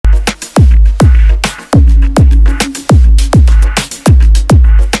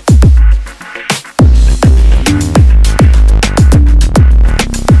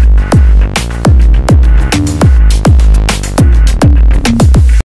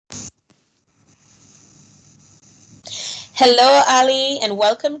Hello, Ali, and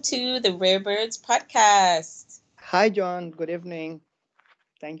welcome to the Rare Birds podcast. Hi, John. Good evening.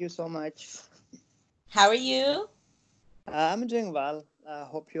 Thank you so much. How are you? I'm doing well.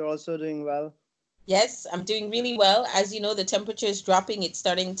 Hope you're also doing well. Yes, I'm doing really well. As you know, the temperature is dropping. It's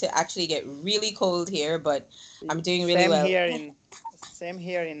starting to actually get really cold here, but I'm doing really Same well. here in same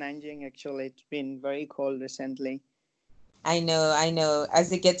here in Nanjing. Actually, it's been very cold recently. I know.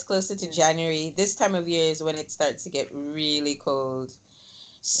 As it gets closer to Yeah. January, this time of year is when it starts to get really cold.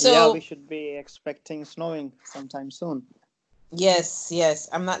 Yeah, we So, should be expecting snowing sometime soon. yes,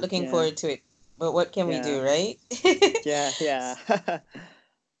 I'm not looking Yeah. forward to it. But what can we Yeah. do, right? Yeah. Yeah.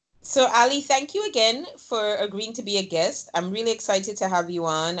 So, Ali, thank you again for agreeing to be a guest. I'm really excited to have you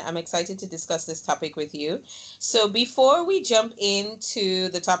on. I'm excited to discuss this topic with you. So, before we jump into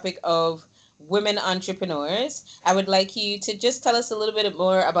the topic of women entrepreneurs, I would like you to just tell us a little bit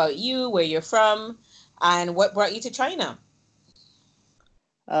more about you, where you're from, and what brought you to China.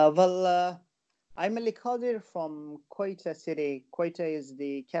 Well, I'm Ali Qadir from Quetta city. Quetta is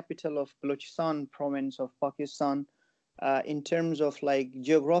the capital of Balochistan province of Pakistan. In terms of like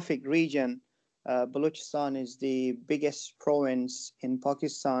geographic region, Balochistan is the biggest province in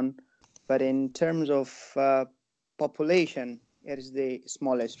Pakistan, but in terms of population, it is the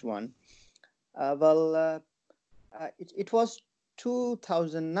smallest one. Well, it was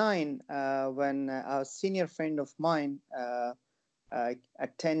 2009 when a senior friend of mine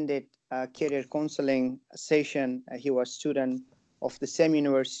attended a career counseling session. He was student of the same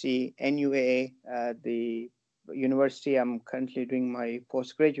university, NUA, the university I'm currently doing my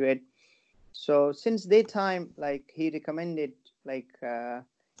postgraduate. So since that time, like he recommended, like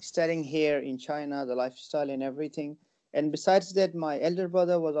studying here in China, the lifestyle and everything. And besides that, my elder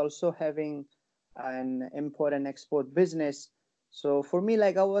brother was also having an import and export business. So for me,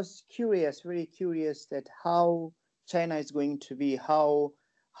 like I was curious, very curious that how China is going to be, how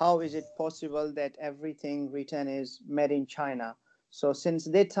is it possible that everything written is made in China? So since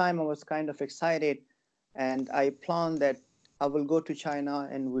that time, I was kind of excited, and I planned that I will go to China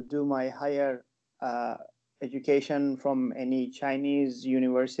and would do my higher uh, education from any Chinese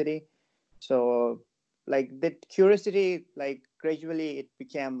university. So, like that curiosity, like gradually it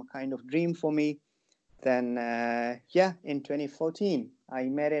became a kind of dream for me. Then, yeah, in 2014, I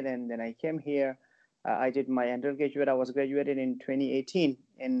married and then I came here. I did my undergraduate. I was graduated in 2018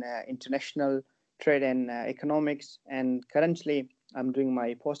 in international trade and economics. And currently, I'm doing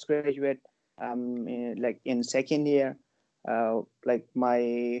my postgraduate, like in second year. Like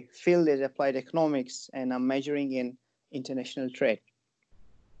my field is applied economics, and I'm majoring in international trade.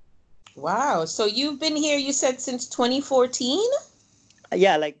 Wow. So, you've been here, you said, since 2014?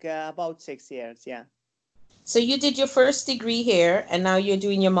 Yeah, like about 6 years. Yeah. So, you did your first degree here, and now you're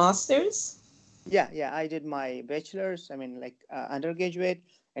doing your master's? Yeah, yeah. I did my bachelor's. I mean, like undergraduate,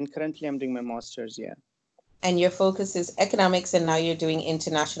 and currently I'm doing my master's. Yeah. And your focus is economics, and now you're doing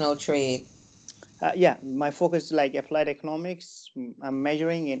international trade. Yeah. My focus is like applied economics. I'm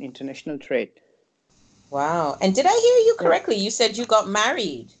majoring in international trade. Wow. And did I hear you Yeah. correctly? You said you got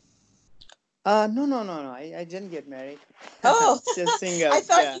married. No, no, no, no. I didn't get married. Oh, Still I single.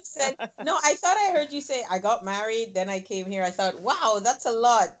 thought Yeah. you said, no, I thought I heard you say, I got married, then I came here. I thought, wow, that's a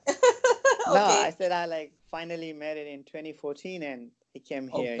lot. No, I Okay. said I like finally married in 2014, and I came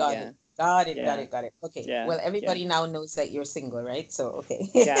Oh, here. got Yeah. it. Got it. Got Yeah. it. Got it. Okay. Yeah. Well, Yeah. everybody now knows that you're single, right? So, okay.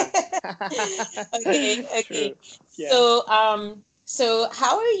 Yeah. Okay. Okay. True. Yeah. So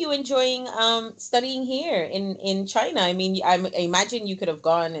how are you enjoying studying here in China? I mean, I imagine you could have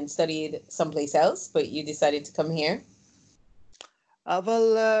gone and studied someplace else, but you decided to come here.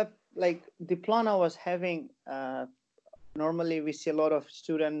 Well, like the plan I was having, normally we see a lot of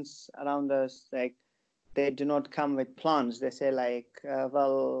students around us, like they do not come with plans. They say like,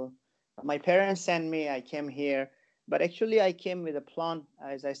 well, my parents sent me, I came here. But actually, I came with a plan.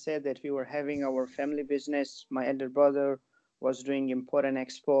 As I said, that we were having our family business. My elder brother was doing import and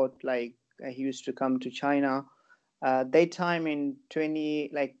export. Like he used to come to China. That time in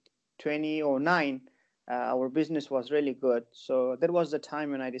 2009, our business was really good. So that was the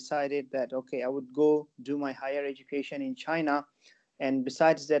time when I decided that okay, I would go do my higher education in China, and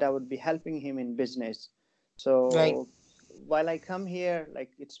besides that, I would be helping him in business. Right. So while I come here,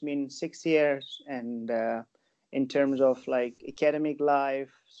 like it's been 6 years, and in terms of like academic life,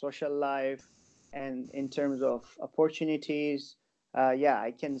 social life, and in terms of opportunities, yeah,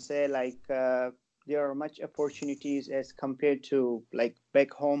 I can say like there are much opportunities as compared to like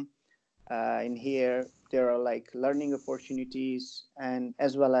back home. In here, there are like learning opportunities, and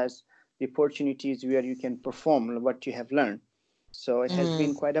as well as the opportunities where you can perform what you have learned. So it has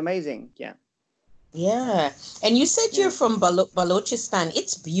been Mm. quite amazing. Yeah. Yeah. And you said you're Yeah. from Balochistan.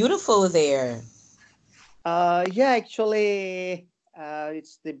 It's beautiful there. Yeah, actually,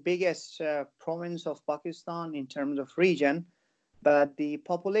 it's the biggest province of Pakistan in terms of region, but the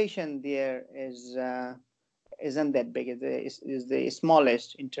population there isn't that big. Is the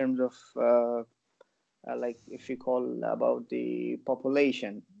smallest in terms of like if you call about the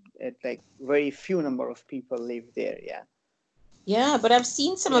population. It like very few number of people live there. Yeah, Yeah, but I've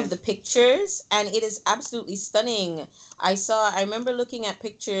seen some yeah, of the pictures and it is absolutely stunning. I remember looking at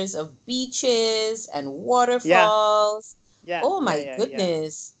pictures of beaches and yeah, waterfalls. yeah, Oh yeah, my yeah, yeah,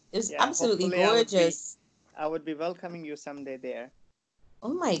 goodness. It was yeah. absolutely Hopefully, gorgeous. I would be welcoming you someday there.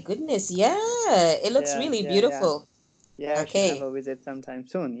 Oh my goodness. Yeah, it looks Yeah, really yeah, yeah. beautiful. Yeah, we should have Okay. a visit sometime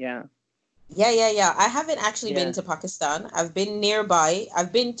soon. Yeah, Yeah. I haven't actually been yeah. to Pakistan. I've been nearby.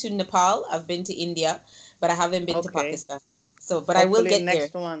 I've been to Nepal, I've been to India, but I haven't been to Okay. Pakistan. So, but I will Hopefully, get there.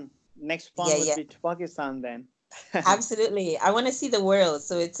 next one Yeah, would yeah. be to Pakistan then. Absolutely. I want to see the world,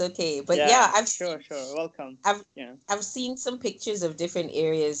 so it's okay. But yeah, Yeah, sure, sure. Welcome. I've Yeah. I've seen some pictures of different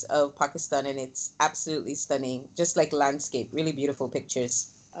areas of Pakistan and it's absolutely stunning. Just like landscape, really beautiful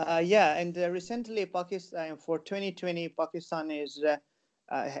pictures. Yeah, and recently Pakistan for 2020, Pakistan is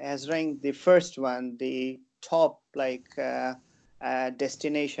has ranked the first one, the top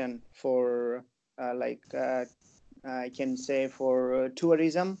destination for like I can say for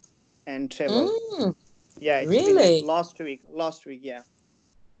tourism and travel. Mm, Yeah, it's been like really? last week. Yeah,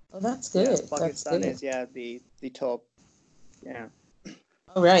 Oh, that's yeah. good. That's Pakistan good. is the top. Yeah,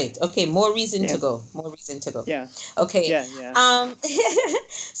 All right. Okay, more reason to yeah, go. More reason to go. yeah, Okay. yeah, yeah, Um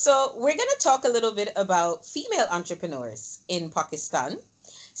so we're going to talk a little bit about female entrepreneurs in Pakistan.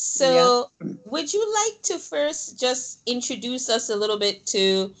 yeah. So, would you like to first just introduce us a little bit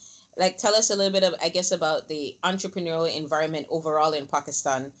to, like, tell us a little bit of, I guess, about the entrepreneurial environment overall in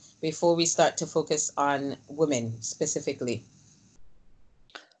Pakistan before we start to focus on women specifically?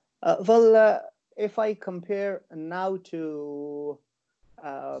 Well, if I compare now to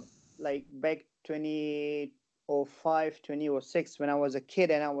uh, like back 2005, 2006, when I was a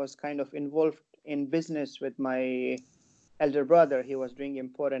kid and I was kind of involved in business with my elder brother. He was doing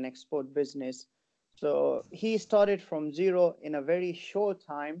import and export business. So he started from zero in a very short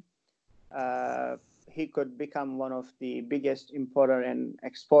time. Uh, he could become one of the biggest importer and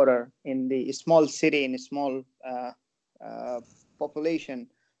exporter in the small city, in a small uh, population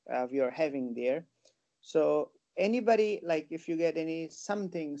we are having there. So anybody, like if you get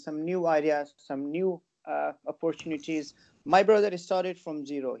some new ideas, some new opportunities. My brother started from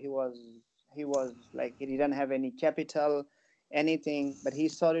zero. He was like he didn't have any capital, anything, but he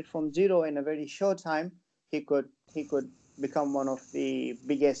started from zero in a very short time. He could become one of the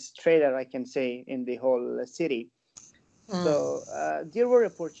biggest trader, I can say, in the whole city. Hmm. So there were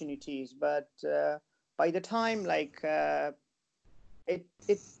opportunities, but by the time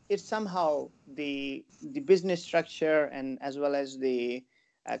it somehow the business structure and as well as the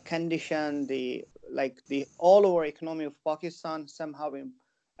condition, the all over economy of Pakistan somehow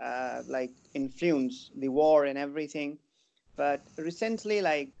like influence the war and everything. But recently,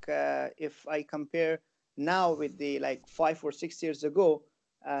 if I compare now with the like 5 or 6 years ago,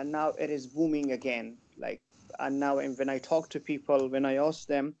 now it is booming again. Like, and now when I talk to people, when I ask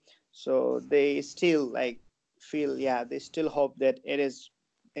them, so they still like feel, yeah, they still hope that it is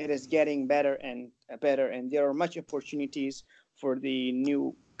getting better and better, and there are much opportunities for the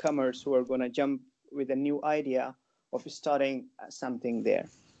newcomers who are going to jump with a new idea of starting something there.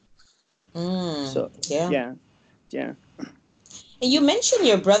 Mm, So yeah. yeah, yeah, And you mentioned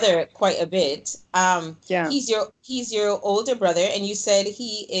your brother quite a bit. yeah. He's your older brother, and you said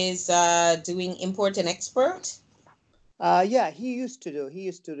he is doing import and export. Yeah, he used to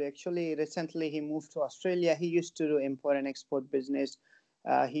do actually. Recently he moved to Australia. He used to do import and export business.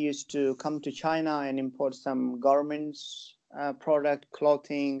 He used to come to China and import some garments, product,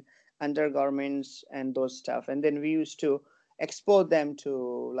 clothing, undergarments, and those stuff. And then we used to export them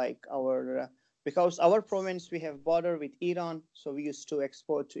to like our because our province we have border with Iran, so we used to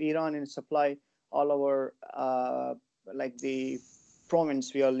export to Iran and supply all our like the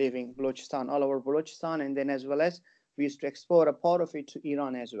province we are living, Balochistan, all over Balochistan, and then as well as we used to export a part of it to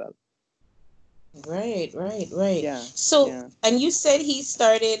Iran as well. Right. Yeah, So, yeah. and you said he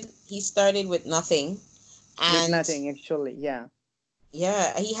started with nothing, With and nothing actually. Yeah,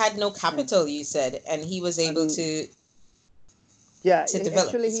 yeah, he had no yeah. capital, you said, and he was able And yeah, to develop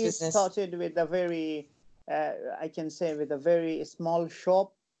actually this he business. started with a very, I can say, with a very small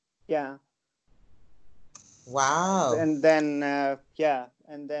shop. Yeah, Wow. and then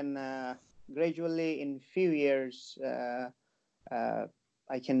gradually in few years,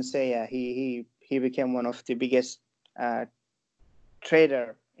 I can say, he he became one of the biggest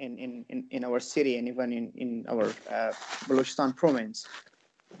trader in our city and even in our Balochistan province.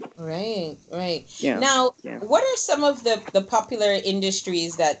 Right, right. Yeah, Now, yeah. what are some of the popular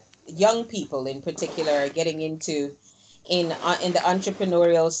industries that young people in particular are getting into in the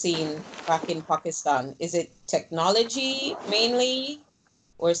entrepreneurial scene back in Pakistan? Is it technology mainly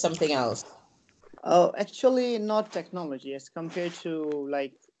or something else? Oh, actually, not technology as compared to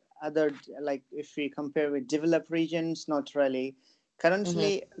like other, like if we compare with developed regions, not really. Mm-hmm,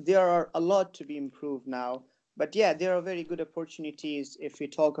 Currently, there are a lot to be improved now, but yeah, there are very good opportunities if we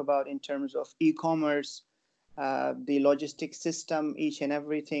talk about in terms of e-commerce, the logistic system, each and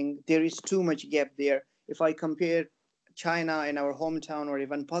everything. There is too much gap there. If I compare China in our hometown or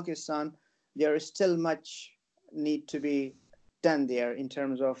even Pakistan, there is still much need to be done there in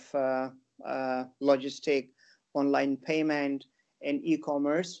terms of logistic, online payment, and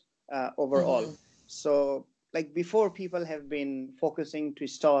e-commerce overall. mm-hmm, So, like before, people have been focusing to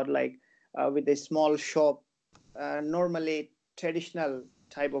start like with a small shop, normally traditional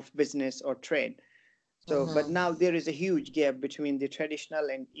type of business or trade. So, but mm-hmm, now there is a huge gap between the traditional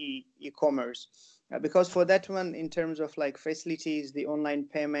and e-commerce, because for that one, in terms of like facilities, the online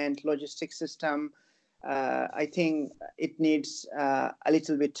payment, logistic system, I think it needs a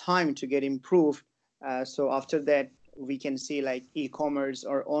little bit time to get improved. So after that, we can see like e-commerce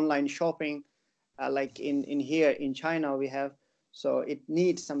or online shopping, like in here in China we have. So it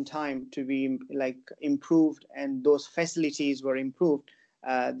needs some time to be like improved, and those facilities were improved.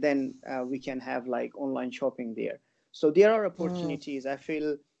 Then we can have like online shopping there. So there are mm-hmm. opportunities. I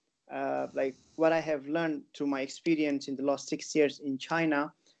feel like what I have learned through my experience in the last 6 years in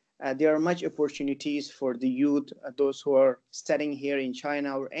China, there are much opportunities for the youth, those who are studying here in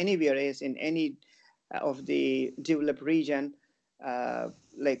China or anywhere else in any of the developed region.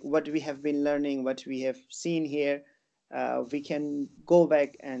 Like what we have been learning, what we have seen here, we can go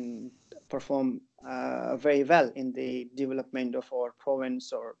back and perform very well in the development of our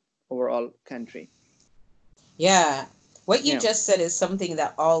province or overall country. Yeah. What you Yeah, just said is something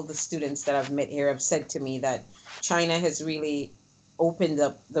that all the students that I've met here have said to me, that China has really opened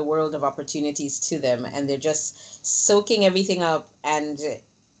up the world of opportunities to them, and they're just soaking everything up, and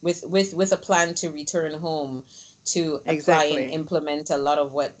with a plan to return home to apply and exactly. implement a lot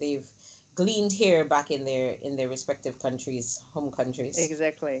of what they've gleaned here back in their respective countries, home countries.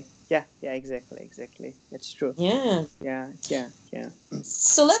 Exactly. Yeah, yeah, exactly, exactly. That's true. Yeah. Yeah, yeah, yeah.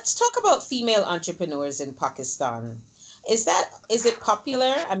 So let's talk about female entrepreneurs in Pakistan. Is it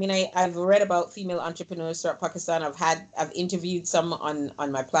popular? I mean, I've read about female entrepreneurs throughout Pakistan. I've interviewed some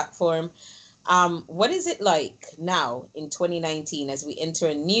on my platform. What is it like now in 2019 as we enter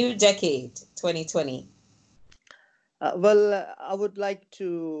a new decade, 2020? Well, I would like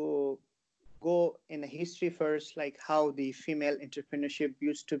to go in the history first, like how the female entrepreneurship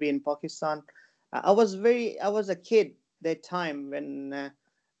used to be in Pakistan. I was a kid that time when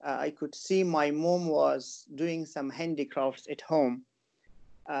I could see my mom was doing some handicrafts at home,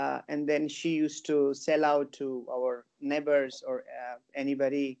 and then she used to sell out to our neighbors or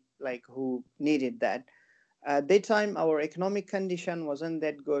anybody like who needed that. At that time, our economic condition wasn't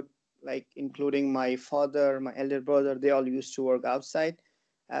that good, like including my father, my elder brother, they all used to work outside.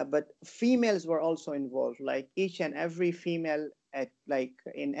 But females were also involved, like each and every female at like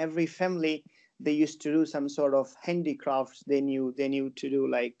in every family, they used to do some sort of handicrafts. They knew to do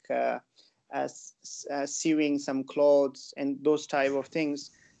like sewing some clothes and those type of things.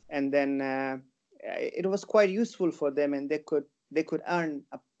 And then it was quite useful for them, and they could earn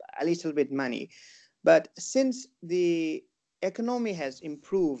a little bit money. But since the economy has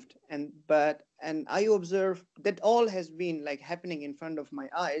improved, and I observe that all has been like happening in front of my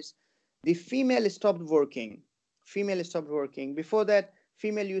eyes, the female stopped working. Female stopped working. Before that,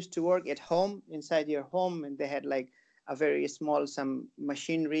 female used to work at home, inside your home, and they had like a very small some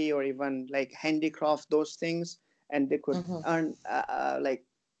machinery or even like handicraft, those things, and they could Mm-hmm. earn like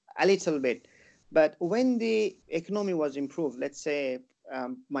a little bit. But when the economy was improved, let's say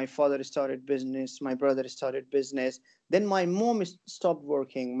my father started business, my brother started business, then my mom stopped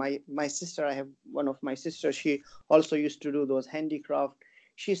working. My sister, I have one of my sisters, she also used to do those handicraft.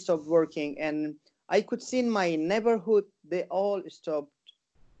 She stopped working, and I could see in my neighborhood they all stopped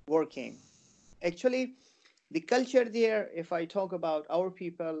working. Actually, the culture there, if I talk about our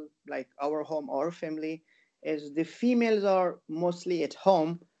people, like our home, our family, is the females are mostly at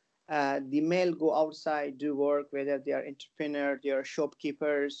home. The male go outside, do work, whether they are entrepreneur, they are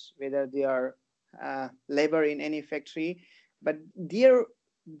shopkeepers, whether they are labor in any factory. But there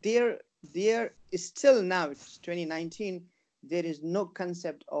is still, now it's 2019, there is no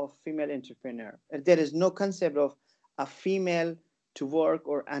concept of female entrepreneur. There is no concept of a female to work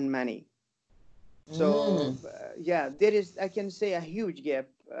or earn money. So Mm. yeah, there is, I can say, a huge gap.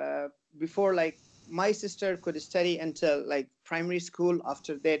 Before, like, my sister could study until like primary school.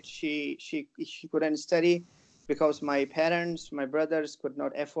 After that, she couldn't study because my parents, my brothers, could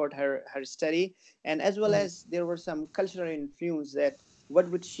not afford her study. And as well Mm. as there were some cultural influence that what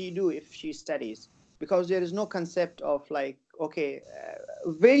would she do if she studies, because there is no concept of like, okay,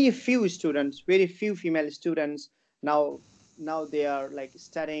 very few students, very few female students now, they are like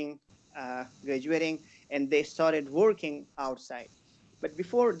studying, graduating, and they started working outside. But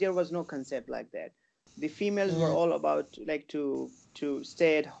before, there was no concept like that. The females were Mm. all about like to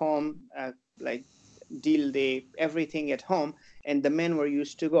stay at home, like deal the everything at home, and the men were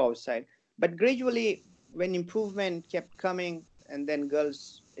used to go outside. But gradually, when improvement kept coming, and then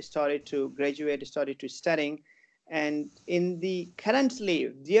girls started to graduate, started to studying, and in the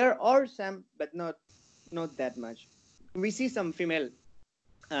currently there are some, but not that much. We see some female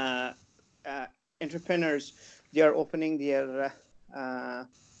uh, uh, entrepreneurs. They are opening their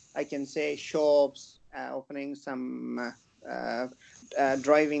I can say shops, opening some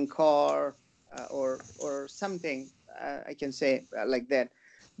driving car, or something, I can say, like that.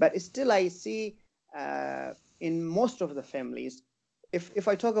 But still I see, in most of the families, if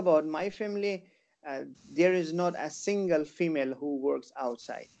I talk about my family, there is not a single female who works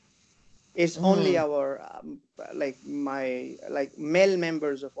outside. It's only Mm. our like my like male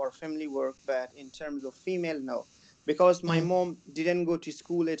members of our family work, but in terms of female, no. Because my Mm. mom didn't go to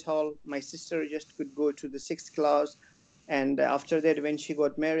school at all. My sister just could go to the sixth class, and after that, when she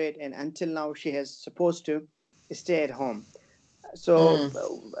got married, and until now she has supposed to stay at home. So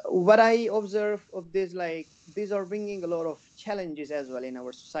Mm. what I observe of this, like, these are bringing a lot of challenges as well in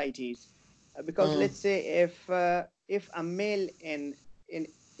our societies. Because Mm. let's say if a male in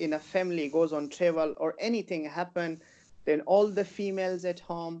in a family goes on travel or anything happen, then all the females at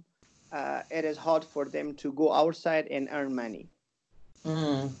home, it is hard for them to go outside and earn money.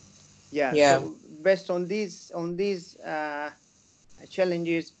 Mm. Yeah, Yeah. so based on these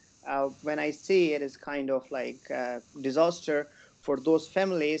challenges, when I see it is kind of like disaster for those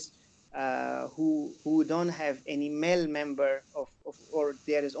families who don't have any male member or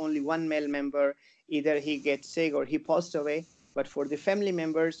there is only one male member, either he gets sick or he passed away. But for the family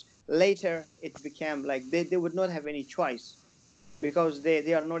members, later it became like they would not have any choice, because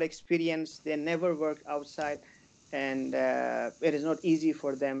they are not experienced, they never worked outside, and it is not easy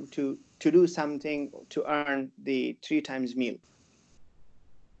for them to do something to earn the three times meal.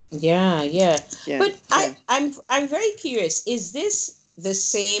 Yeah, yeah. Yeah, But yeah. I'm very curious. Is this the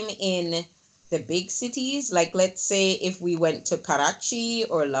same in the big cities? Like, let's say if we went to Karachi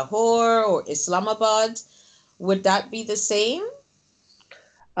or Lahore or Islamabad, would that be the same?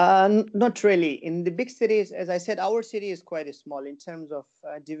 Not really. In the big cities, as I said, our city is quite small in terms of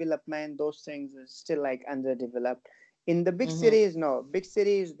development. Those things are still like underdeveloped. In the big Mm-hmm. cities, no. Big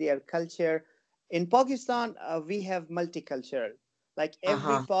cities, their culture. In Pakistan, we have multicultural. Like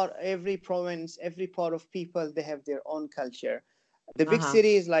every Uh-huh. part, every province, every part of people, they have their own culture. The big Uh-huh.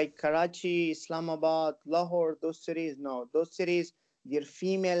 cities like Karachi, Islamabad, Lahore, those cities, no. Those cities, their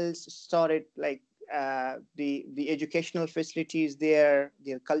females started like the educational facilities there,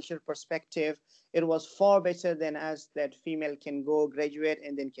 their culture perspective, it was far better than us, that female can go graduate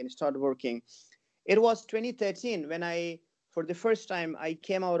and then can start working. It was 2013 when for the first time, I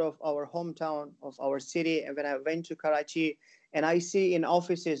came out of our hometown of our city, and when I went to Karachi, and I see in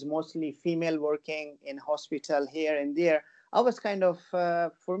offices mostly female working in hospital here and there. I was kind of,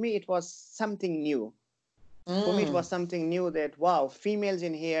 for me, it was something new. For me, it Mm. was something new that, wow, females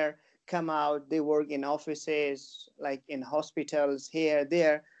in here come out, they work in offices, like in hospitals here,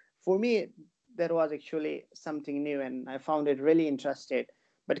 there. For me, that was actually something new, and I found it really interesting.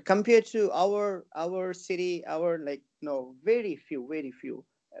 But compared to our city, our, like, no, very few,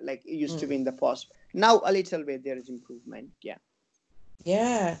 like it used to be Mm. in the past. Now a little bit there is improvement. Yeah,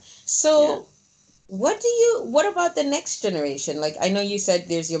 Yeah. yeah. So what about the next generation? Like, I know you said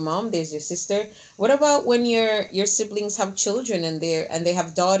there's your mom, there's your sister. What about when your siblings have children and they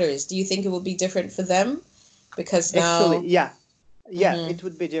have daughters? Do you think it will be different for them? Because Actually, now, yeah, yeah, mm-hmm, it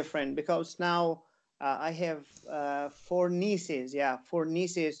would be different, because now I have four nieces. Yeah, four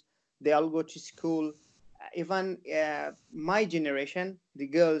nieces. They all go to school. Even my generation, the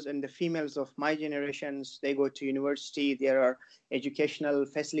girls and the females of my generations, they go to university. There are educational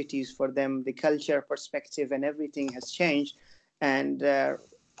facilities for them. The culture, perspective, and everything has changed. And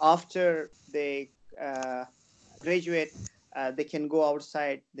after they graduate, They can go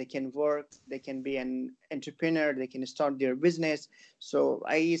outside, they can work, they can be an entrepreneur, they can start their business. So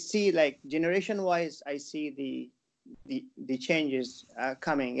I see, like, generation wise, I see the changes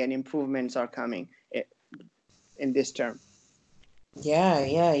coming and improvements are coming in this term. Yeah,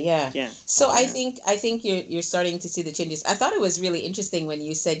 yeah, yeah. Yeah, So yeah. I think you're starting to see the changes. I thought it was really interesting when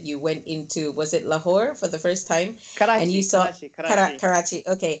you said you went into, was it Lahore for the first time, and you Karachi, saw Karachi, Karachi. Karachi,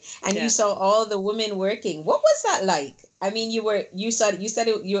 okay, and you Yeah. saw all the women working. What was that like? I mean, you said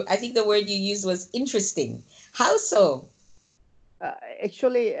it, I think the word you used was interesting. How so? Uh,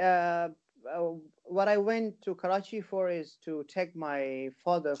 Actually, uh, what I went to Karachi for is to take my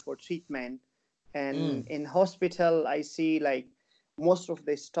father for treatment. And Mm, in hospital, I see, like, most of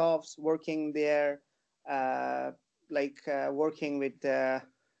the staffs working there, uh, working with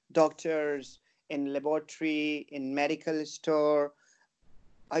doctors in laboratory, in medical store.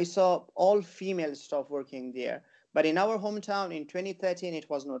 I saw all female staff working there. But in our hometown in 2013, it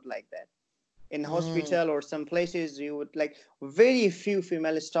was not like that. In mm, hospital or some places, you would, like, very few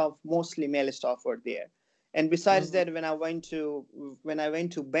female staff, mostly male staff were there. And besides mm-hmm, that, when I went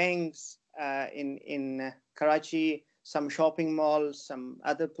to banks in Karachi, some shopping malls, some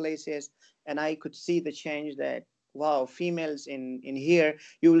other places, and I could see the change that, wow, females in here,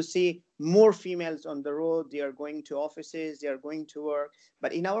 you will see more females on the road. They are going to offices, they are going to work.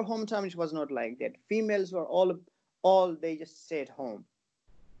 But in our hometown, it was not like that. Females were all they just stay at home.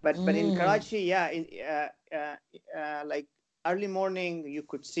 But in mm. Karachi, yeah, like, early morning, you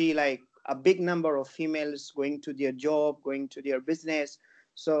could see, like, a big number of females going to their job, going to their business.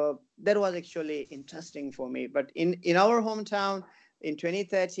 So that was actually interesting for me. But in our hometown in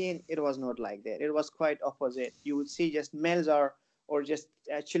 2013, it was not like that. It was quite opposite. You would see just males are, or just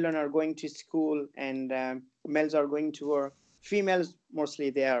children are going to school, and males are going to work. Females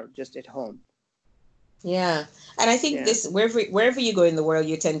mostly they are just at home. Yeah. And I think Yeah. this, wherever you go in the world,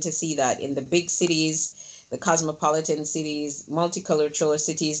 you tend to see that in the big cities, the cosmopolitan cities, multicultural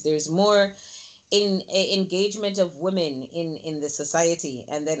cities, there's more engagement of women in the society.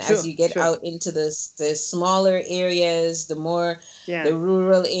 And then as True. you get True. out into the smaller areas, Yeah. the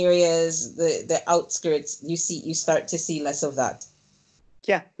rural areas, the outskirts, you start to see less of that.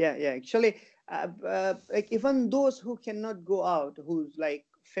 Yeah, yeah, yeah. Actually, like, even those who cannot go out, whose, like,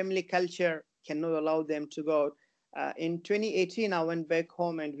 family culture cannot allow them to go out. In 2018, I went back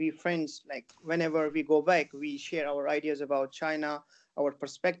home, and we friends, like, whenever we go back, we share our ideas about China, our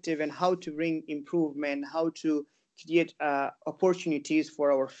perspective, and how to bring improvement, how to create opportunities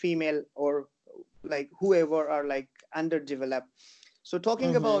for our female, or, like, whoever are, like, underdeveloped. So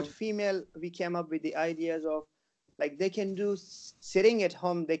talking about Mm-hmm. female, we came up with the ideas of, like, they can do, sitting at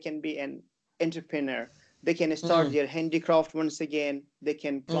home, they can be an entrepreneur, they can start Mm, their handicraft once again, they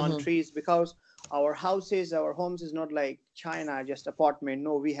can plant mm-hmm. trees, because our homes is not like China, just apartment.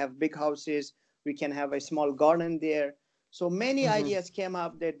 No, we have big houses, we can have a small garden there. So many Mm-hmm. ideas came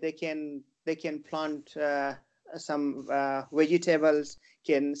up that they can plant some vegetables,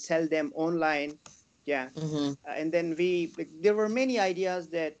 can sell them online. Yeah. Mm-hmm. And then there were many ideas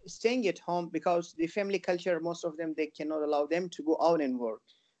that staying at home, because the family culture, most of them, they cannot allow them to go out and work.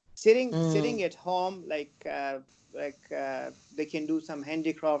 Sitting Mm, at home, they can do some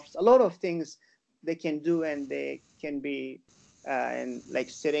handicrafts, a lot of things they can do, and they can be and, like,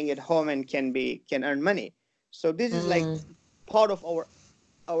 sitting at home, and can earn money. So this is, like, mm. part of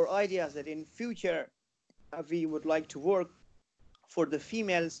our ideas, that in future we would like to work for the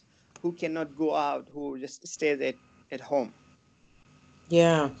females who cannot go out, who just stay at home.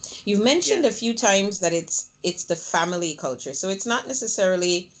 Yeah. You've Yeah. mentioned a few times that it's the family culture. So it's not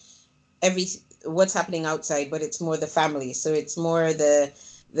necessarily every what's happening outside, but it's more the family. So it's more the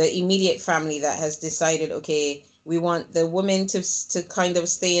immediate family that has decided, okay, we want the women to kind of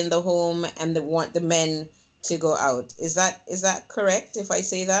stay in the home, and the want the men to go out. Is that correct if I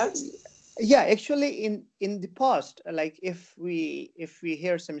say that? Yeah, actually, in the past, like, if we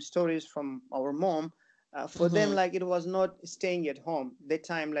hear some stories from our mom, for them, Mm-hmm. like, it was not staying at home that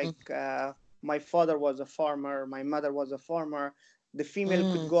time. Like, my father was a farmer, my mother was a farmer. The female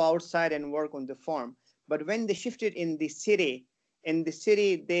could Mm-hmm. go outside and work on the farm. But when they shifted in the city,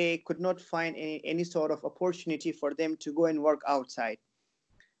 they could not find any sort of opportunity for them to go and work outside.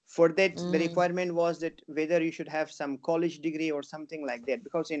 For that, the Mm-hmm. requirement was that whether you should have some college degree or something like that,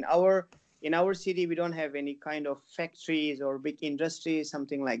 because in our city, we don't have any kind of factories or big industries,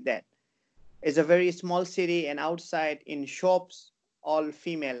 something like that. It's a very small city, and outside in shops, all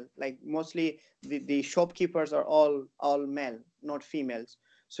female, like, mostly the shopkeepers are all male, not females.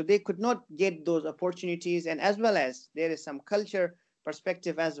 So they could not get those opportunities. And as well as there is some culture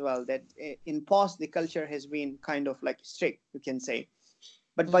perspective as well, that in past the culture has been kind of like strict, you can say.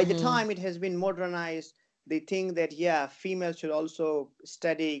 But by the Mm-hmm. time it has been modernized, they think that, yeah, females should also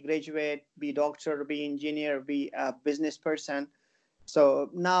study, graduate, be doctor, be engineer, be a business person. So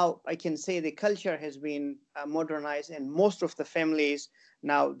now I can say the culture has been modernized, and most of the families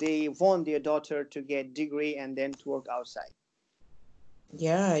now they want their daughter to get degree and then to work outside.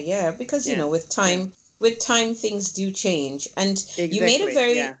 Yeah, yeah, because Yeah, yeah, with time things do change. And exactly.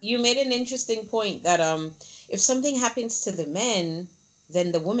 Yeah, you made an interesting point that if something happens to the men,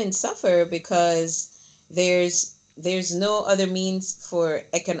 then the women suffer because there's no other means for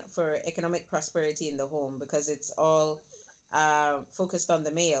economic prosperity in the home because it's all focused on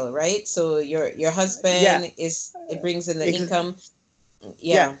the male, right? So your yeah, husband is it brings in the ex- income.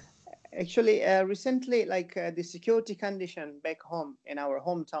 yeah. Yeah. Actually, recently, like the security condition back home in our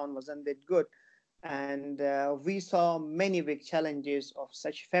hometown wasn't that good, and we saw many big challenges of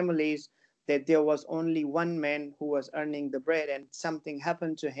such families, that there was only one man who was earning the bread, and something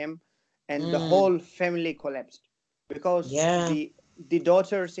happened to him, and the Mm, whole family collapsed because yeah. the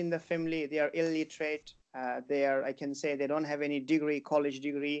daughters in the family, they are illiterate. They are, I can say, they don't have any degree, college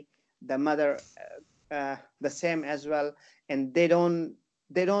degree. The mother, the same as well, and they don't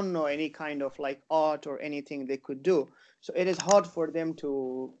know any kind of like art or anything they could do. So it is hard for them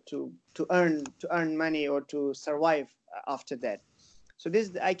to earn money or to survive after that. So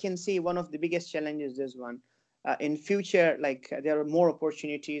this, I can see, one of the biggest challenges is one. In future, like there are more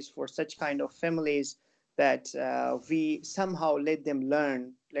opportunities for such kind of families, that we somehow let them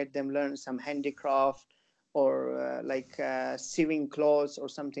learn some handicraft, or like sewing clothes or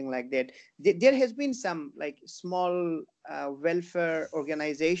something like that. There has been some like small welfare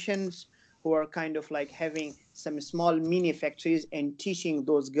organizations who are kind of like having some small mini factories and teaching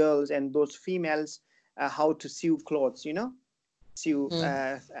those girls and those females how to sew clothes, sew Mm-hmm.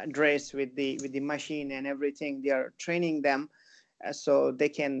 dress with the machine and everything. They are training them so they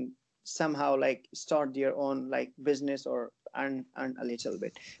can somehow like start their own like business or earn a little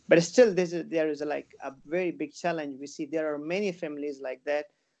bit. But still, there is like a very big challenge. We see there are many families like that.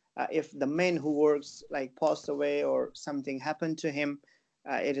 If the man who works like passed away or something happened to him,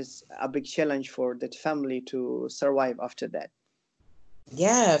 it is a big challenge for that family to survive after that.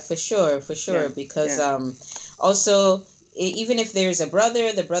 Yeah, for sure. Yeah, Because yeah, also even if there's a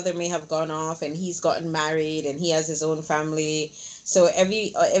brother, the brother may have gone off and he's gotten married and he has his own family. So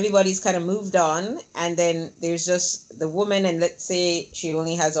everybody's kind of moved on, and then there's just the woman, and let's say she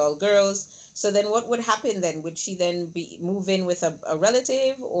only has all girls. So then what would happen then? Would she then be move in with a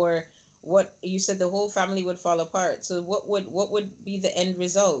relative, or what? You said the whole family would fall apart. So what would be the end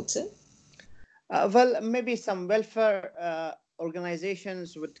result? well, maybe some welfare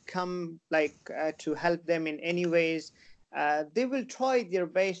organizations would come like to help them in any ways. They will try their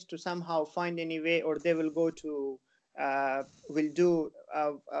best to somehow find any way, or they will go to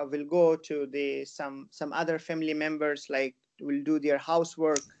the some other family members, like will do their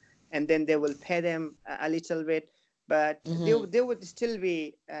housework, and then they will pay them a little bit. But Mm-hmm. they would still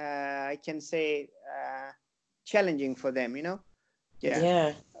be, I can say, challenging for them. Yeah.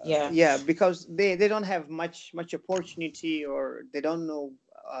 Yeah, yeah. Yeah, because they don't have much opportunity, or they don't know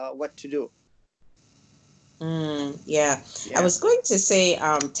what to do. Yeah, I Yeah, was going to say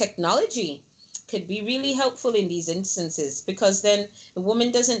technology could be really helpful in these instances because then the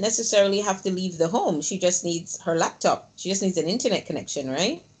woman doesn't necessarily have to leave the home. She just needs her laptop. She just needs an internet connection,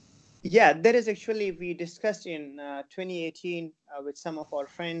 right? yeah, that is actually, we discussed in 2018 with some of our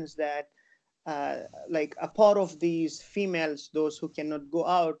friends, that uh, like a part of these females, those who cannot go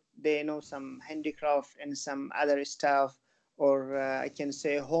out, they know some handicraft and some other stuff, or I can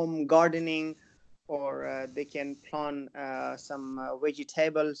say home gardening, or they can plant some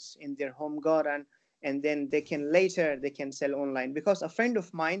vegetables in their home garden, and then they can sell online. Because a friend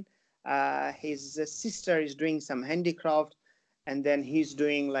of mine, his sister is doing some handicraft, and then he's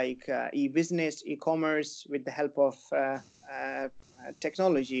doing like e-business, e-commerce, with the help of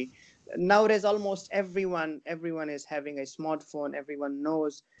technology. Nowadays almost everyone is having a smartphone. Everyone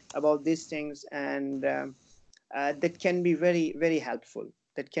knows about these things, and that can be very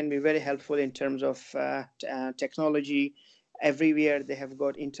helpful in terms of technology. Everywhere they have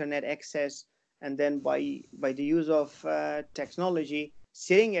got internet access, and then by the use of technology,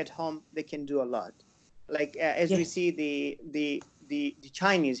 sitting at home, they can do a lot. Like as Yeah. we see the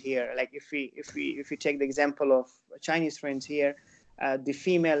Chinese here, like if we take the example of Chinese friends here, the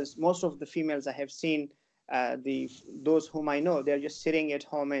females, most of the females I have seen, the those whom I know, they're just sitting at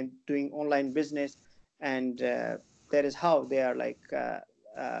home and doing online business, and that is how they are like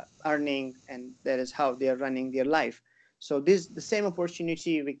earning, and that is how they are running their life. So this the same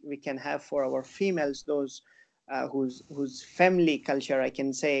opportunity we can have for our females, those whose family culture, I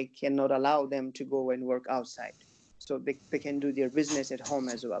can say, cannot allow them to go and work outside. So they can do their business at home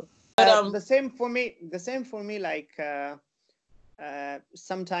as well. But The same for me. The same for me. Like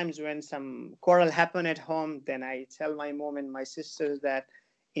sometimes when some quarrel happen at home, then I tell my mom and my sisters that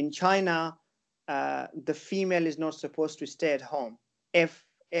in China, the female is not supposed to stay at home. If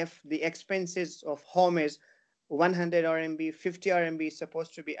the expenses of home is 100 RMB, 50 RMB is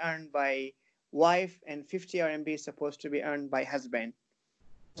supposed to be earned by wife, and 50 RMB is supposed to be earned by husband.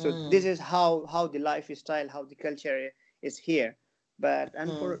 So this is how the lifestyle, how the culture is here. But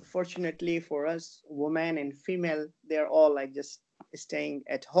unfortunately for us, women and female, they're all like just staying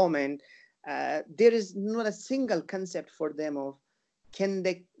at home, and there is not a single concept for them of can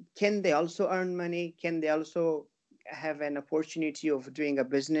they also earn money? Can they also have an opportunity of doing a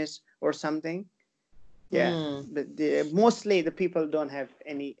business or something? Yeah, mostly the people don't have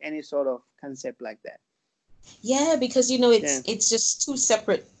any sort of concept like that. Yeah, because it's just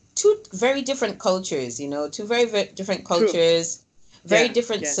two very different cultures, two very, very different True. cultures, very Yeah,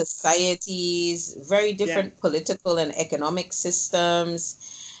 different yeah, societies, very yeah. different political and economic systems.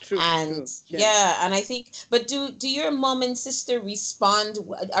 True, And true. yeah, and I think, but do your mom and sister respond?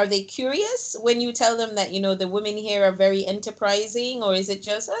 Are they curious when you tell them that, the women here are very enterprising, or is it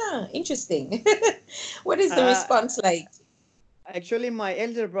just, interesting? What is the Uh, response like? Actually, my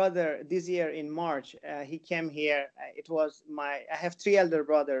elder brother this year in March, he came here. I have three elder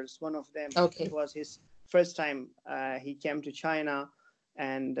brothers. One of them, it Okay. was his first time he came to China.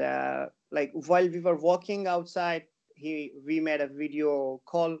 And like while we were walking outside, we made a video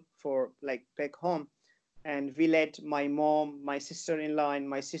call for like back home. And we let my mom, my sister-in-law, and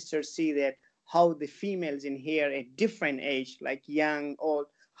my sister see that how the females in here at different age, like young, old,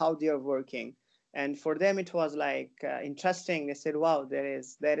 how they are working. And for them it was like interesting. They said, wow, that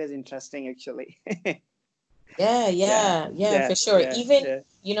is interesting actually. Yeah, Yeah, yeah, yeah, yeah, for sure. yeah, Even,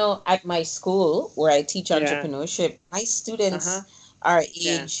 yeah, at my school where I teach yeah. entrepreneurship, my Uh-huh. students are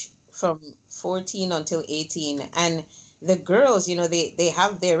Yeah. age from 14 until 18. And the girls, they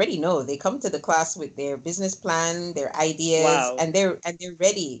already know. They come to the class with their business plan, their ideas, Wow. and they're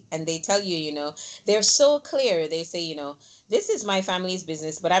ready. And they tell you, they're so clear. They say, this is my family's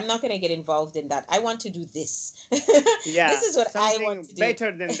business, but I'm not going to get involved in that. I want to do this. This Yeah, is what I want something to do.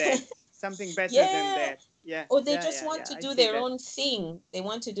 better than that. Something better than Yeah, that. Yeah, or they yeah, just yeah, want yeah. to I do see their that. own thing. They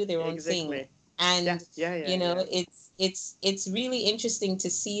want to do their own thing. Exactly. Yeah, And yeah, yeah, yeah. it's really interesting to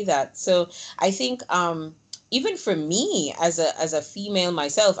see that. So I think even for me as a female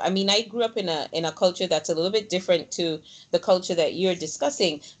myself, I mean, I grew up in a culture that's a little bit different to the culture that you're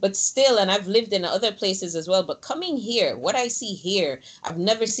discussing, but still, and I've lived in other places as well, but coming here, what I see here, I've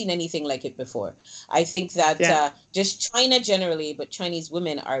never seen anything like it before. I think that Yeah. just China generally, but Chinese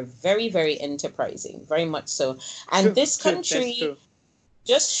women are very, very enterprising, very much so. And True, this true. That's country, true.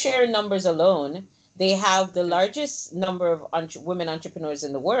 just sheer numbers alone, they have the Yeah. largest number of women entrepreneurs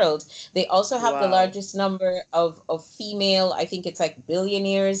in the world. They also have the Wow. largest number of female, I think it's like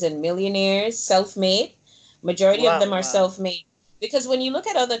billionaires and millionaires, self-made. Majority of Wow, them are wow. self-made. Because when you look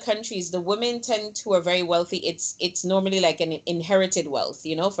at other countries, the women tend to are very wealthy. It's normally like an inherited wealth,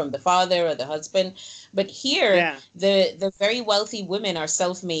 from the father or the husband. But here, Yeah. the very wealthy women are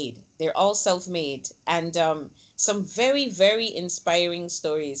self-made. They're all self-made, and some very, very inspiring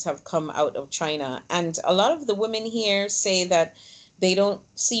stories have come out of China. And a lot of the women here say that they don't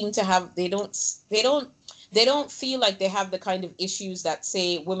seem to have, they don't feel like they have the kind of issues that,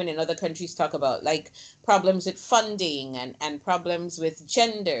 say, women in other countries talk about, like problems with funding and problems with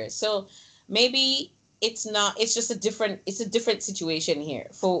gender. So maybe it's just a different situation here.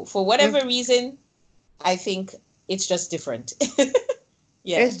 For Mm. whatever reason, I think it's just different.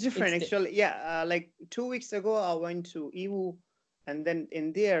 Yeah, It's different it's actually. Yeah, like 2 weeks ago, I went to Iwu, and then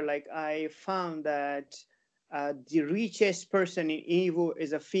in there, like I found that the richest person in Iwu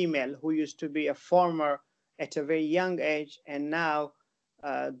is a female who used to be a farmer at a very young age, and now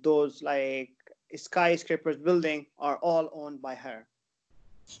those like skyscrapers building are all owned by her.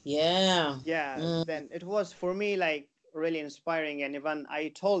 yeah. Yeah, Mm. then it was for me like really inspiring. And even I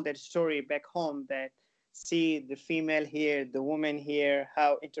told that story back home, that see the female here, the women here,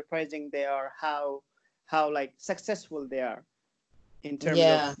 how enterprising they are, how like successful they are in terms of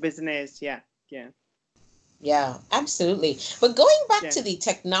Yeah. business. Yeah, yeah, Yeah, absolutely. But going back yeah, to the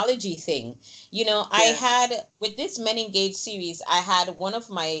technology thing, I yeah. had with this Men Engaged series, I had one of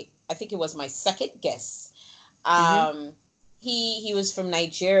my, I think it was my second guest. Mm-hmm. He was from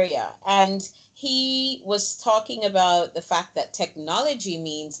Nigeria, and he was talking about the fact that technology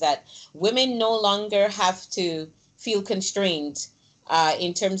means that women no longer have to feel constrained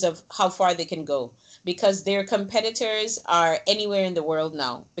in terms of how far they can go, because their competitors are anywhere in the world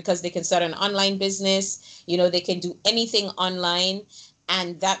now, because they can start an online business, they can do anything online.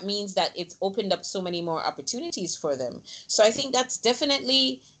 And that means that it's opened up so many more opportunities for them. So I think that's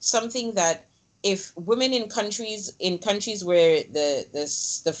definitely something that, if women in countries where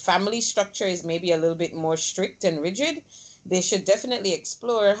the family structure is maybe a little bit more strict and rigid, they should definitely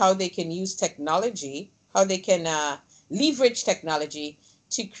explore how they can use technology, how they can leverage technology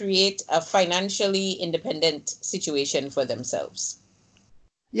to create a financially independent situation for themselves.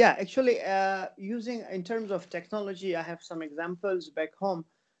 Yeah, actually, using in terms of technology, I have some examples back home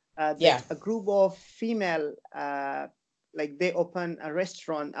Yeah. that a group of female, like they open a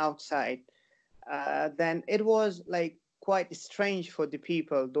restaurant outside. Then it was like quite strange for the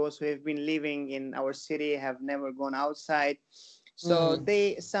people. Those who have been living in our city have never gone outside. So Mm,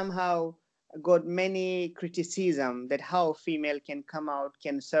 they somehow got many criticism that how female can come out,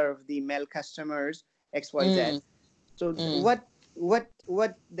 can serve the male customers, XYZ. mm, So mm,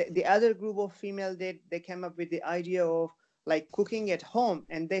 what the other group of female did, they came up with the idea of like cooking at home,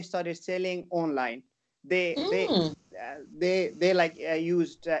 and they started selling online. they they mm, they like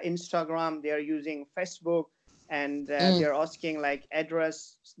used Instagram, they are using Facebook, and mm. they're asking like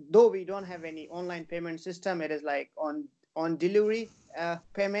address. Though we don't have any online payment system, it is like on delivery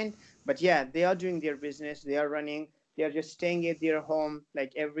payment. But yeah, they are doing their business, they are running, they are just staying at their home,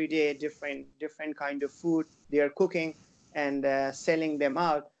 like every day different kind of food they are cooking and selling them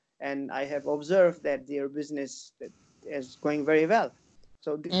out. And I have observed that their business is going very well.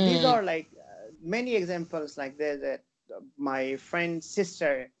 So these Mm. are like many examples like this, that my friend's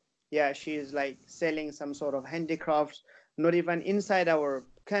sister, yeah, she is like selling some sort of handicrafts, not even inside our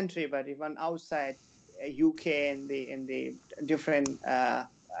country, but even outside UK and the different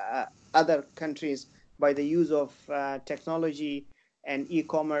other countries, by the use of technology and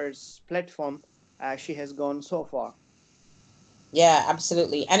e-commerce platform. She has gone so far. Yeah,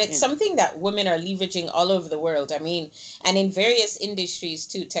 absolutely. And it's Yeah, something that women are leveraging all over the world. I mean, and in various industries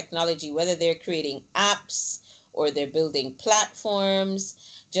too, technology, whether they're creating apps or they're building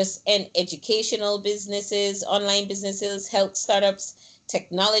platforms, just in educational businesses, online businesses, health startups,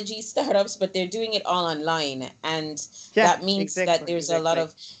 technology startups, but they're doing it all online. And yeah, that means that exactly, there's a lot exactly.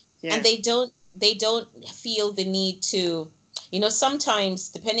 of, and Yeah, they don't feel the need to, sometimes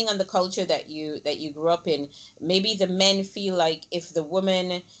depending on the culture that you grew up in, maybe the men feel like if the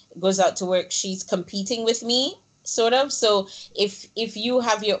woman goes out to work, she's competing with me, sort of. So if you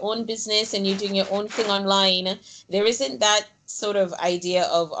have your own business and you're doing your own thing online, there isn't that sort of idea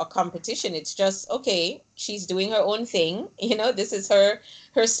of a competition. It's just, okay, she's doing her own thing, this is her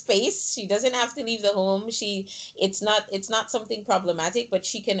space. She doesn't have to leave the home. It's not something problematic, but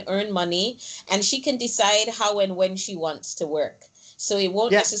she can earn money and she can decide how and when she wants to work. So it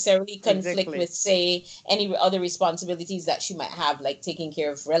won't yeah, necessarily conflict exactly. with, say, any other responsibilities that she might have, like taking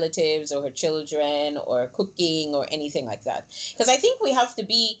care of relatives or her children or cooking or anything like that. Because I think we have to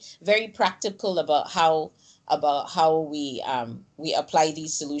be very practical about how we apply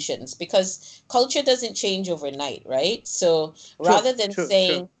these solutions, because culture doesn't change overnight, right? So True, rather than true,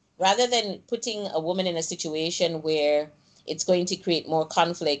 true. saying, rather than putting a woman in a situation where it's going to create more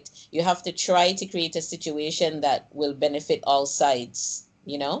conflict, you have to try to create a situation that will benefit all sides.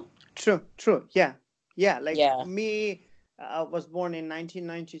 True, true. Yeah, yeah. Like Yeah. me, I was born in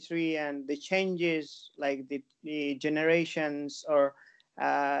 1993, and the changes, like the generations or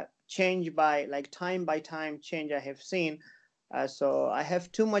change by time change I have seen. So I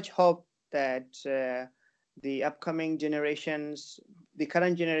have too much hope that the upcoming generations, the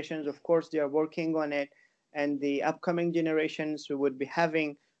current generations, of course, they are working on it, and the upcoming generations, we would be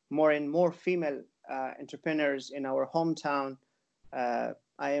having more and more female entrepreneurs in our hometown.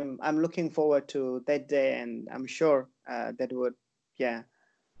 I'm looking forward to that day, and I'm sure that would, yeah,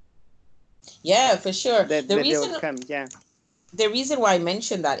 Yeah, for sure. that the that day would reason come. Yeah, the reason why I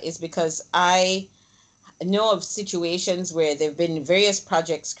mentioned that is because I know of situations where there have been various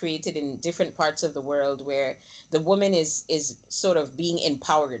projects created in different parts of the world where the woman is sort of being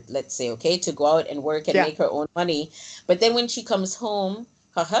empowered, let's say, okay, to go out and work and yeah, make her own money. But then when she comes home,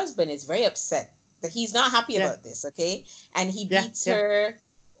 her husband is very upset that he's not happy yeah, about this, okay? And he yeah, beats yeah, her,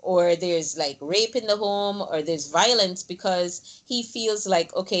 or there's like rape in the home, or there's violence because he feels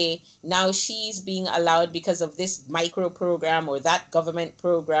like, okay, now she's being allowed because of this micro program or that government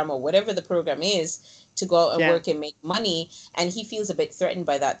program or whatever the program is, to go out and yeah, work and make money, and he feels a bit threatened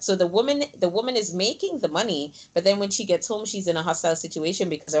by that. So the woman is making the money, but then when she gets home she's in a hostile situation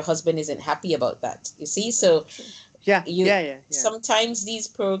because her husband isn't happy about that, you see. So true. Yeah, You yeah, yeah, yeah. sometimes these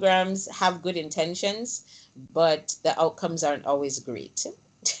programs have good intentions, but the outcomes aren't always great.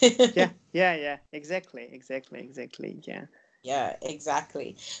 Yeah, yeah, yeah. Exactly, exactly, exactly. Yeah, Yeah,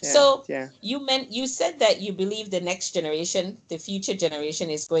 exactly. yeah, So yeah. you said that you believe the next generation, the future generation,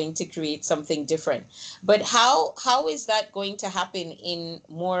 is going to create something different. But how is that going to happen in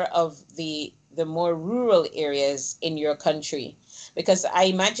more of the more rural areas in your country? Because I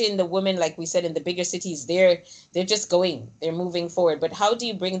imagine the women, like we said, in the bigger cities, they're just going, they're moving forward. But how do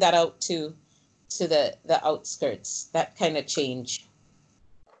you bring that out to the outskirts, that kind of change?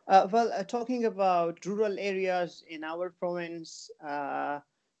 Talking about rural areas in our province,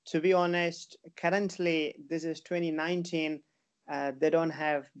 to be honest, currently this is 2019. They don't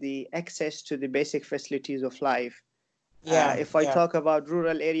have the access to the basic facilities of life. Yeah, If I yeah. talk about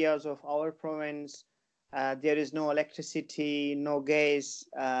rural areas of our province, there is no electricity, no gas.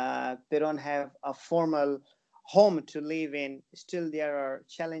 They don't have a formal home to live in. Still, there are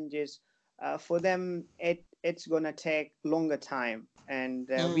challenges. For them, it's gonna take longer time, and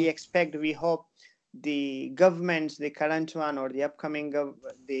Mm, we hope the governments, the current one or the upcoming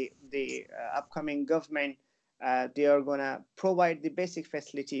upcoming government, they are gonna provide the basic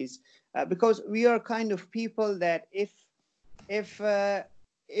facilities, because we are kind of people that if uh,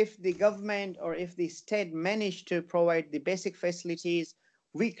 if the government or if the state manage to provide the basic facilities,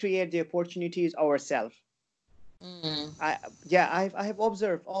 we create the opportunities ourselves. mm, I have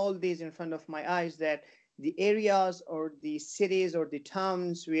observed all these in front of my eyes, that the areas or the cities or the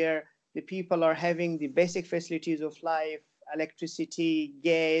towns where the people are having the basic facilities of life, electricity,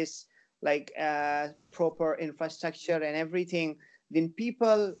 gas, like proper infrastructure and everything, then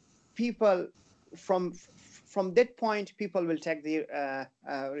people from that point, people will take the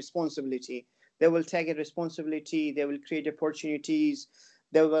responsibility. They will take a responsibility. They will create opportunities.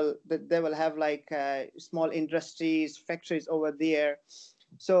 They will have like small industries, factories over there.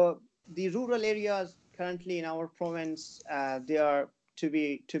 So the rural areas currently in our province, they are, to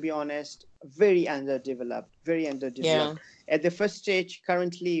be honest, very underdeveloped, very yeah. underdeveloped. At the first stage,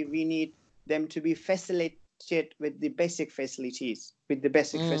 currently we need them to be facilitated with the basic facilities,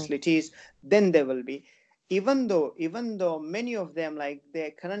 Mm, then they will be. Even though many of them, like,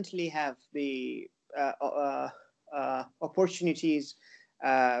 they currently have the opportunities,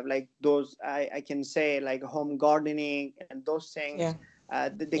 like those, I can say, like home gardening and those things, yeah.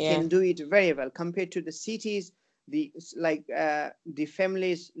 they Yeah. can do it very well compared to the cities. The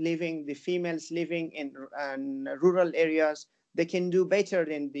families living, the females living in rural areas, they can do better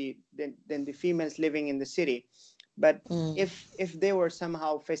than the females living in the city. But Mm. if they were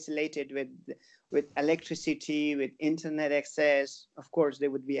somehow facilitated with electricity, with internet access, of course they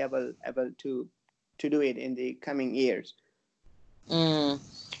would be able to do it in the coming years. Mm.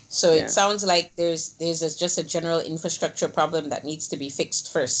 So it Yeah, sounds like just a general infrastructure problem that needs to be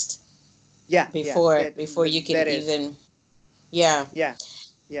fixed first yeah, yeah. before you can That is, even, yeah. yeah,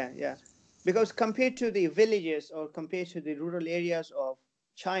 yeah, yeah. Because compared to the villages or compared to the rural areas of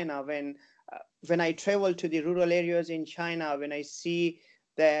China, when I travel to the rural areas in China, when I see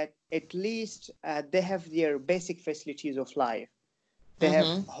that at least they have their basic facilities of life. They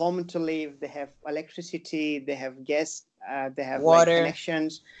have Mm-hmm. home to live, they have electricity, they have gas, they have like Water.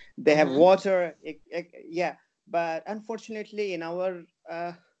 connections, they have Mm-hmm. water. Yeah, but unfortunately, in our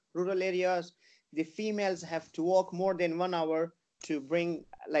rural areas, the females have to walk more than 1 hour to bring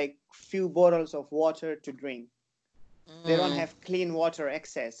like few bottles of water to drink. They don't Mm. have clean water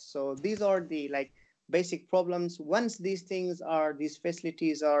access. So these are the like basic problems. Once these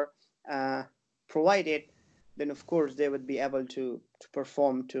facilities are uh, provided, then of course they would be able to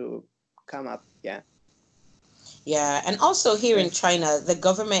perform, to come up. Yeah, Yeah, and also here yeah, in China, the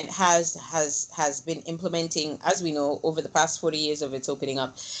government has been implementing, as we know, over the past 40 years of its opening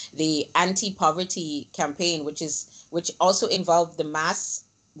up, the anti-poverty campaign, which also involved the mass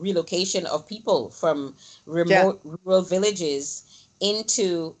relocation of people from yeah, remote rural villages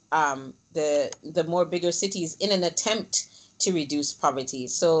into the more bigger cities in an attempt to reduce poverty.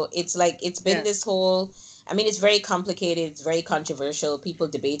 So it's like it's been yeah, this whole, I mean, it's very complicated, it's very controversial. People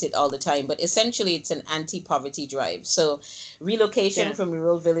debate it all the time, but essentially it's an anti-poverty drive. So relocation yeah, from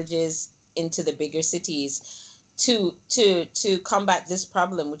rural villages into the bigger cities to combat this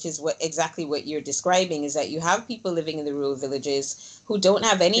problem, which is what you're describing, is that you have people living in the rural villages who don't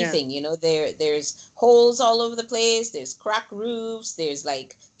have yeah, anything. There's holes all over the place, there's cracked roofs, there's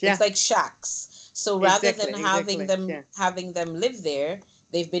like it's yeah. like shacks. So rather Exactly, than exactly. Yeah, having them live there,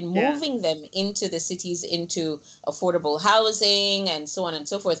 They've been Yeah, moving them into the cities, into affordable housing and so on and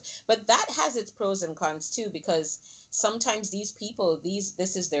so forth. But that has its pros and cons too, because sometimes these people,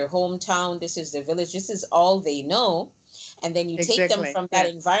 this is their hometown, this is their village, this is all they know. And then you take them exactly. from that Yeah,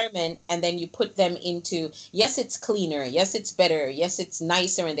 environment and then you put them into, yes, it's cleaner, yes, it's better, yes, it's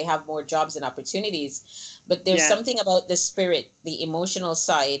nicer, and they have more jobs and opportunities. But there's yeah, something about the spirit, the emotional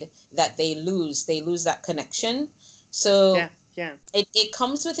side that they lose. They lose that connection. So yeah, yeah, it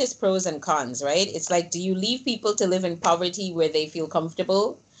comes with its pros and cons, right? It's like, do you leave people to live in poverty where they feel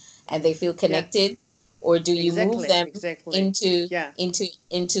comfortable and they feel yeah, connected, or do you move exactly, them exactly. into Yeah,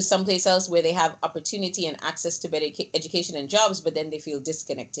 someplace else where they have opportunity and access to better education and jobs, but then they feel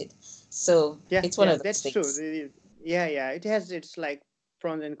disconnected? So yeah, it's one yeah, of those that's true. things. Yeah, yeah, it has its like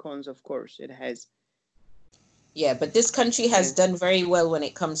pros and cons, of course. It has. Yeah, but this country has Yeah. done very well when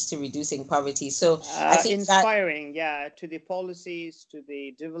it comes to reducing poverty. So I think that, Inspiring, yeah, to the policies, to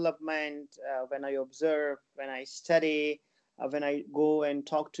the development. When I observe, when I study, when I go and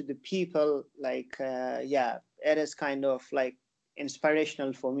talk to the people, like, yeah, it is kind of like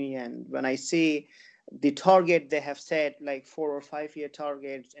inspirational for me. And when I see the target they have set, like 4 or 5 year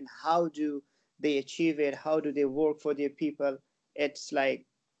targets, and how do they achieve it, how do they work for their people, it's like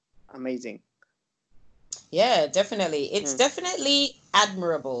amazing. yeah, definitely. It's Mm. definitely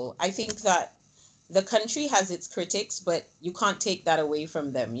admirable. I think that the country has its critics, but you can't take that away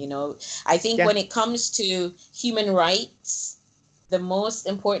from them, you know. I think Yeah, when it comes to human rights, the most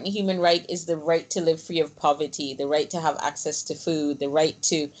important human right is the right to live free of poverty, the right to have access to food, the right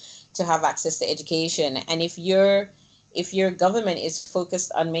to have access to education. And if your government is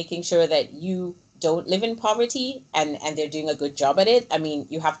focused on making sure that you don't live in poverty, and they're doing a good job at it, I mean,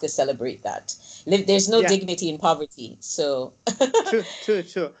 you have to celebrate that. There's no yeah, dignity in poverty. So, true, true,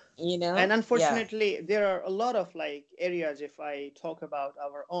 true. you And know, yeah. unfortunately there are a lot of like areas, if I talk about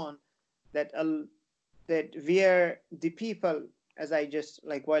our own, that that where the people, as I just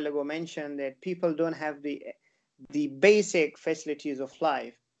like while ago mentioned, that people don't have the basic facilities of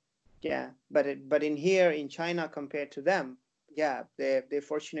life. Yeah, but in here in China compared to them, yeah, they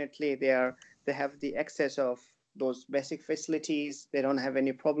fortunately they have the access of those basic facilities. They don't have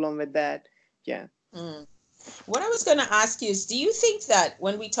any problem with that. Yeah. Mm. What I was going to ask you is, do you think that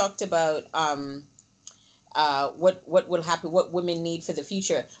when we talked about what will happen, what women need for the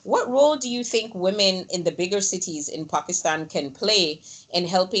future, what role do you think women in the bigger cities in Pakistan can play in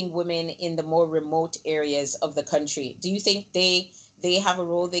helping women in the more remote areas of the country? Do you think they have a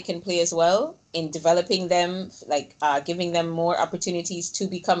role they can play as well in developing them, like giving them more opportunities to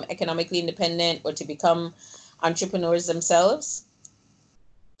become economically independent or to become entrepreneurs themselves?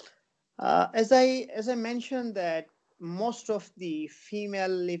 As I mentioned that most of the female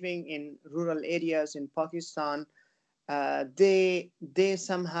living in rural areas in Pakistan, they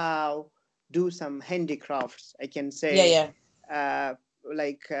somehow do some handicrafts, I can Yeah, say, yeah. uh,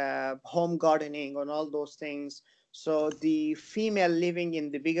 like home gardening and all those things. So the female living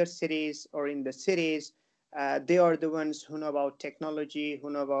in the bigger cities or in the cities, they are the ones who know about technology, who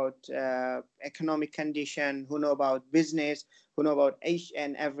know about economic condition, who know about business, who know about each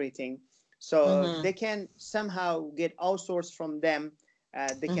and everything. So Mm-hmm. they can somehow get outsourced from them.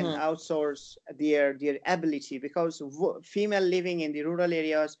 They can Mm-hmm. outsource their ability, because female living in the rural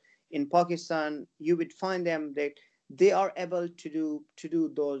areas in Pakistan, you would find them that they are able to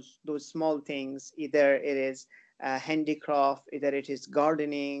do those small things. Either it is handicraft, either it is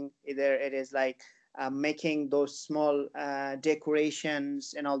gardening, either it is like making those small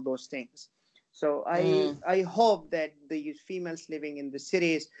decorations and all those things. So I Mm. I hope that the females living in the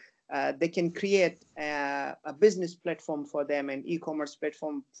cities, they can create a business platform for them, an e-commerce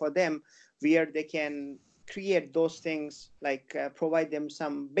platform for them, where they can create those things, like provide them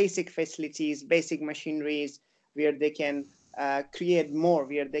some basic facilities, basic machineries, where they can create more,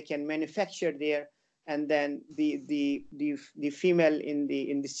 where they can manufacture there. And then the female in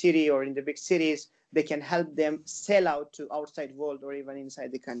the city or in the big cities, they can help them sell out to outside world or even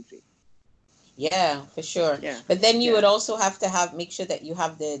inside the country. Yeah, for sure. Yeah, But then you yeah, would also have to have make sure that you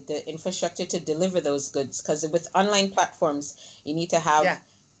have the infrastructure to deliver those goods, because with online platforms, you need to have yeah,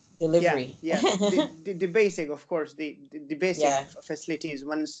 yeah, delivery. yeah. The basic, of course, the basic Yeah. facilities.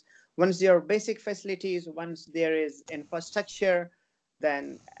 Once there are basic facilities, once there is infrastructure,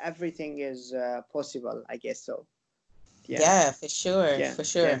 then everything is possible, I guess. So yeah, Yeah, for sure, yeah, for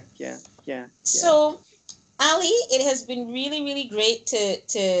yeah, sure. yeah, yeah, yeah. So, Ali, it has been really, really great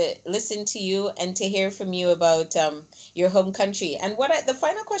to listen to you and to hear from you about your home country. And the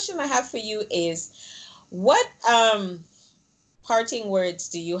final question I have for you is, what parting words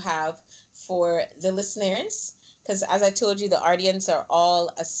do you have for the listeners because as I told you, the audience are all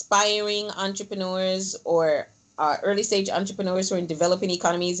aspiring entrepreneurs or early stage entrepreneurs who are in developing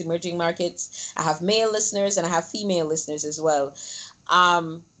economies, emerging markets. I have male listeners and I have female listeners as well.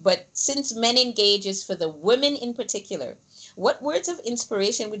 But since Men Engage is for the women in particular, what words of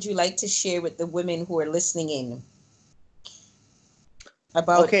inspiration would you like to share with the women who are listening in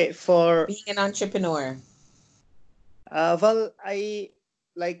about Okay, for being an entrepreneur? well, I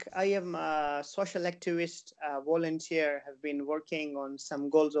am a social activist, volunteer, have been working on some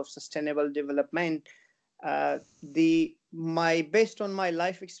goals of sustainable development. The my Based on my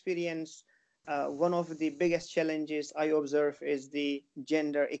life experience, one of the biggest challenges I observe is the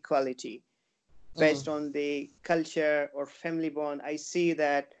gender equality. Mm, Based on the culture or family bond, I see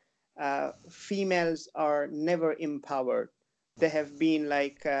that females are never empowered. They have been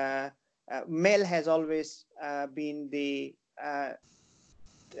male has always been the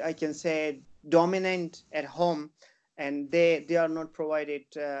I can say dominant at home, and they are not provided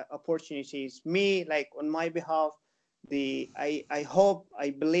opportunities. Me, like on my behalf, the I hope,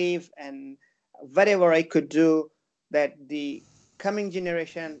 I believe, and whatever I could do, that the coming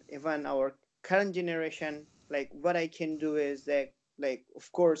generation, even our current generation, like what I can do is that, like,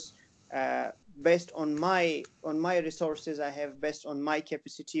 of course, based on my resources I have, based on my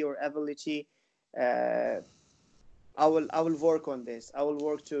capacity or ability, uh, I will work on this. I will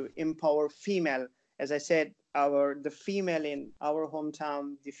work to empower female. As I said, the female in our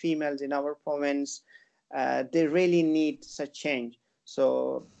hometown, the females in our province, they really need such change.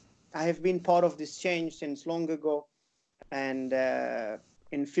 So I have been part of this change since long ago, and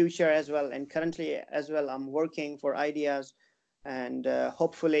in future as well, and currently as well, I'm working for ideas, and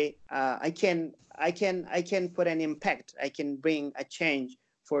hopefully I can put an impact. I can bring a change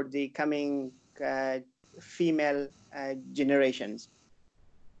for the coming female generations.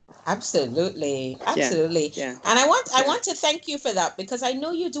 absolutely, Yeah, absolutely. yeah, And I yeah. want to thank you for that because I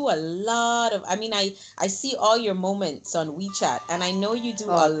know you do a lot of, I mean, I see all your moments on WeChat and I know you do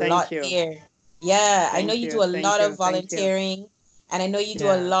a Oh, lot thank you, there. Yeah, I know thank you you, do a thank lot of you, thank you. volunteering and I know you do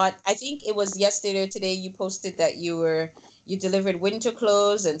a Yeah. lot. I think it was yesterday or today you posted that you delivered winter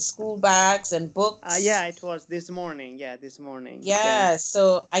clothes and school bags and books. Yeah, it was this morning. Yeah, this morning. Yeah, Yeah,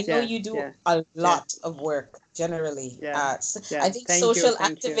 so I know yeah, you do yeah, a yeah, lot of work generally. yeah, I yeah. think Thank you, social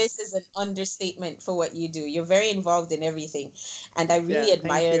thank you. activist is an understatement for what you do. You're very involved in everything, and I really Yeah,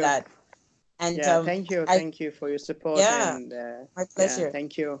 thank admire you. that. And Yeah, I thank you for your support, yeah, and my yeah, pleasure.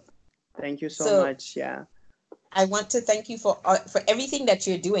 thank you so So much. Yeah, I want to thank you for everything that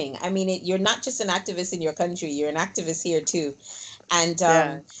you're doing. I mean, you're not just an activist in your country; you're an activist here too. And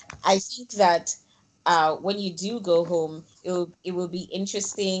yeah, I think that when you do go home, it will be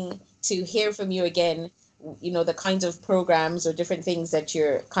interesting to hear from you again. You know, the kinds of programs or different things that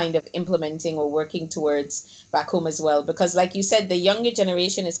you're kind of implementing or working towards back home as well. Because, like you said, the younger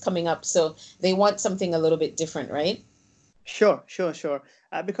generation is coming up, so they want something a little bit different, right? sure, sure, sure.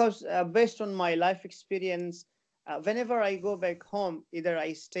 Because based on my life experience, whenever I go back home, either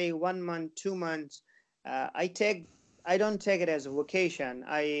I stay 1 month, 2 months, I don't take it as a vacation.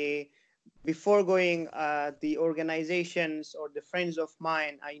 I Before going, the organizations or the friends of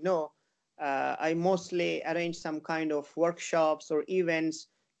mine I know, I mostly arrange some kind of workshops or events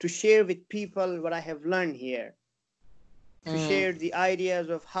to share with people what I have learned here, to Mm, share the ideas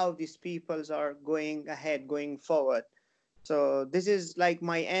of how these peoples are going ahead, going forward. So this is like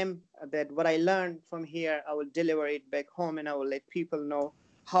my aim, that what I learned from here, I will deliver it back home, and I will let people know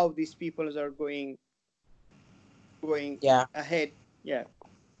how these peoples are going yeah, ahead. Yeah,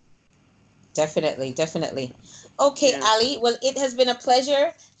 definitely, definitely. Okay, yeah. Ali. Well, it has been a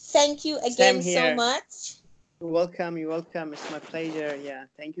pleasure. Thank you Same again so here. much. You're welcome. You're welcome. It's my pleasure. Yeah.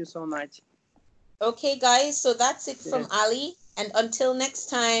 Thank you so much. Okay, guys, so that's it Yeah. from Ali. And until next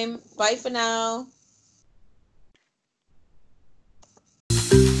time, bye for now.